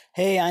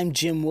Hey, I'm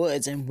Jim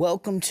Woods, and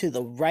welcome to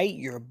the Write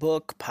Your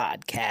Book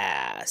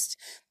podcast.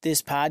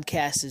 This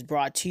podcast is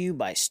brought to you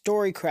by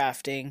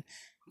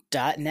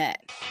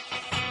StoryCrafting.net.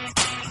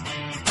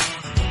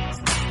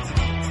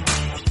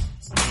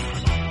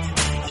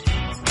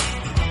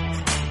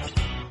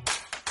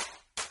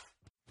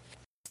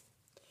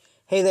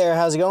 Hey there,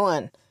 how's it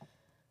going?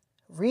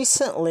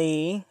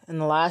 Recently, in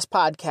the last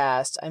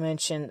podcast, I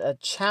mentioned a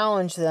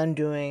challenge that I'm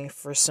doing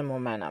for some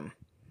momentum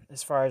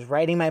as far as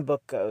writing my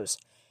book goes.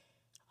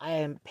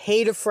 I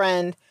paid a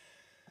friend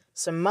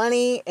some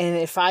money, and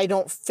if I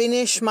don't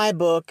finish my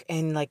book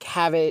and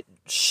have it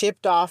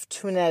shipped off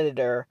to an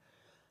editor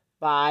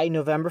by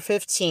November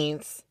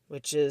 15th,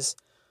 which is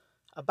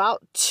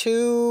about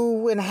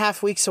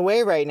 2.5 weeks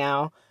away right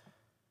now,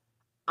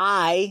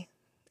 I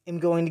am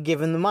going to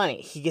give him the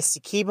money. He gets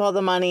to keep all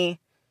the money,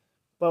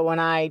 but when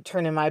I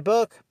turn in my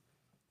book,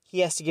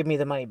 he has to give me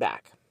the money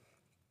back.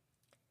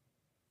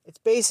 It's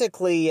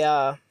basically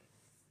a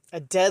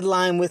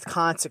deadline with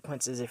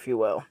consequences, if you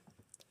will.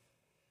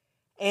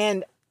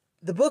 And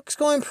the book's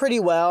going pretty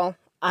well.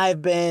 I've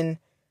been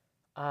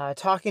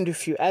talking to a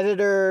few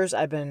editors.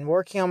 I've been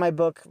working on my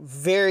book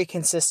very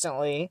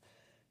consistently.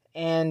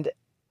 And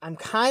I'm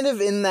kind of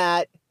in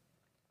that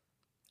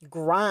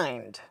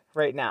grind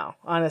right now,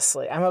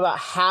 honestly. I'm about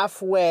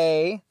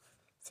halfway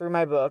through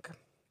my book.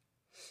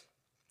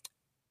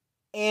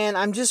 And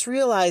I'm just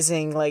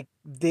realizing, the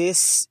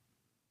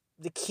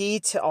key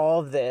to all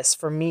of this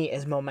for me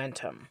is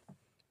momentum.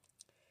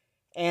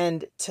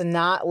 And to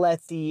not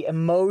let the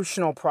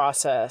emotional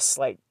process,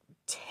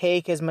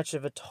 take as much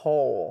of a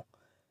toll,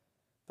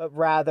 but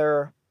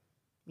rather,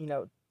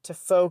 to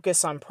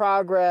focus on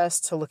progress,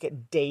 to look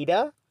at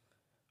data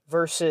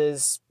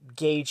versus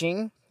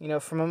gauging,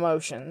 from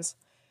emotions,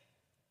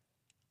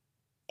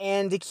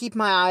 and to keep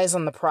my eyes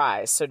on the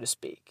prize, so to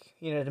speak,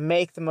 to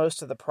make the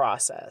most of the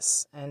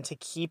process, and to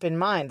keep in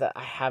mind that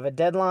I have a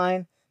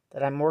deadline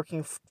that I'm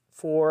working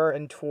for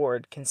and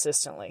toward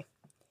consistently.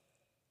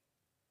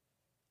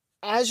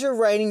 As you're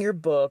writing your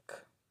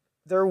book,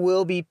 there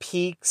will be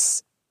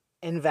peaks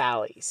and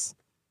valleys.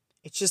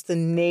 It's just the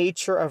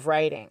nature of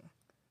writing.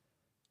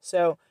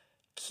 So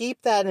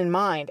keep that in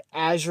mind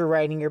as you're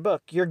writing your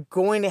book. You're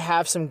going to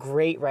have some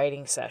great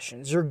writing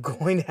sessions. You're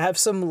going to have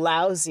some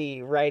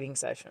lousy writing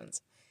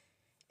sessions.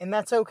 And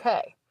that's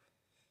okay.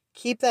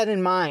 Keep that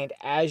in mind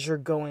as you're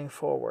going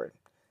forward.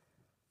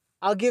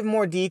 I'll give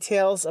more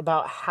details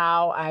about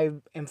how I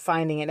am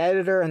finding an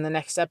editor in the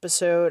next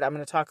episode. I'm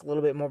going to talk a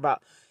little bit more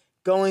about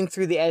going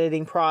through the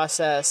editing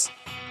process,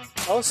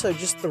 also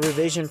just the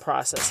revision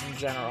process in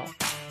general.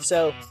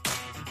 So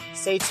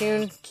stay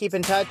tuned, keep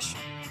in touch,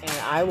 and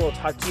I will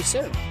talk to you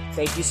soon.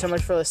 Thank you so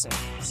much for listening.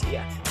 See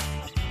ya.